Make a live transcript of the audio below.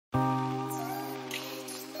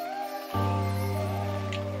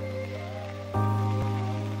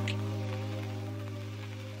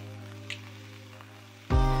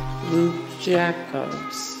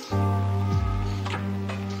Jacobs,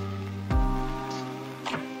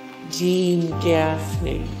 Dean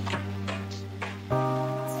Gaffney,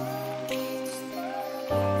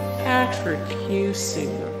 Patrick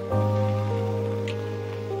Husinger,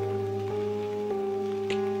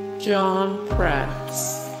 John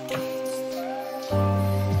Prats,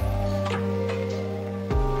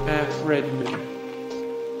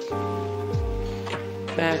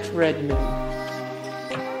 Matt Redman,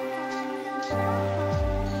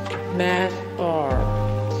 Matt Barr,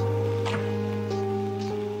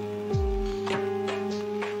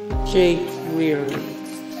 Jake Weary,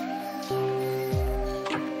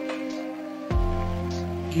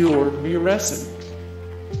 Georg Muresan,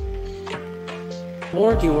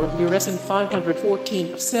 Georg Muresan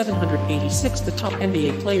 514 of 786, the top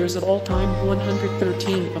NBA players of all time,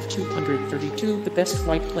 113 of 232, the best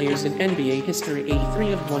white players in NBA history,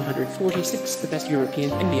 83 of 146, the best European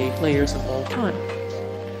NBA players of all time.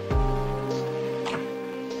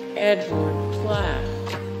 Edward Platt,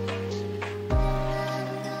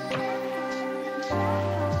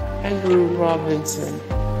 Andrew Robinson,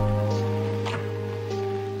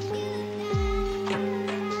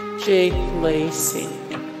 Jake Lacy,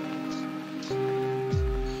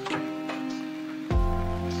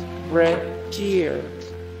 Brett Dier,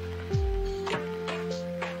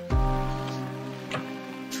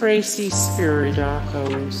 Tracy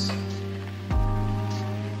Spiridakos,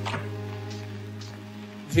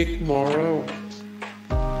 Vic Morrow,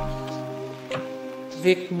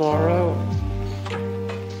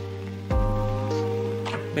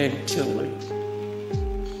 Meg Tilly,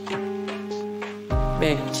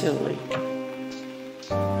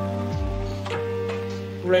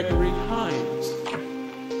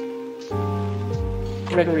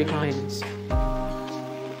 Gregory Hines,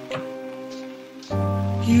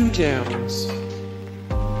 Hugh Downs,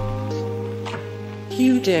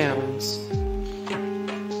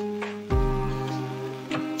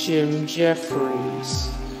 Jim Jefferies,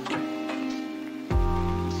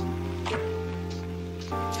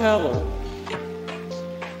 Teller,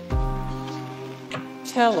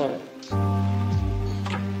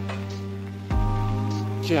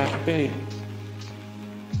 Jack Benny,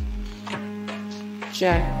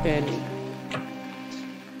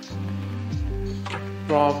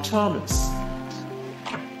 Rob Thomas.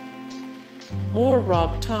 More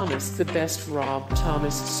Rob Thomas, the best Rob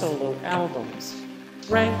Thomas solo albums.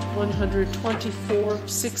 Ranked 124,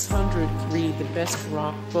 603, the best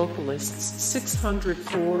rock vocalists,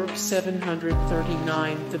 604,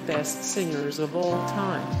 739, the best singers of all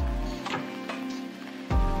time.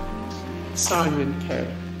 Simon Pegg,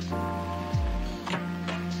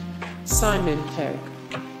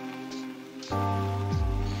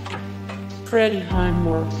 Freddie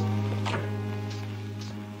Highmore,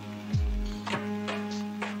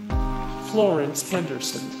 Florence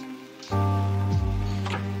Henderson.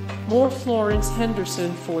 More Florence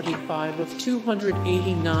Henderson, 45 of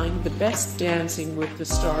 289, the best Dancing with the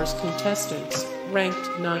Stars contestants, ranked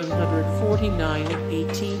 949 in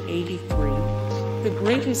 1883. The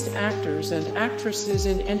greatest actors and actresses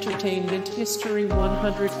in entertainment history,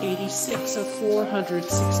 186 of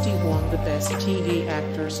 461, the best TV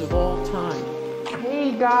actors of all time.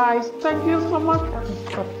 Hey guys, thank you so much for the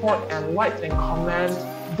support and likes and comments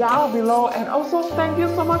down below, and also thank you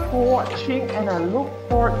so much for watching, and I look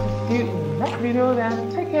forward to see you in the next video. Then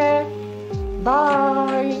take care,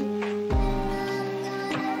 bye.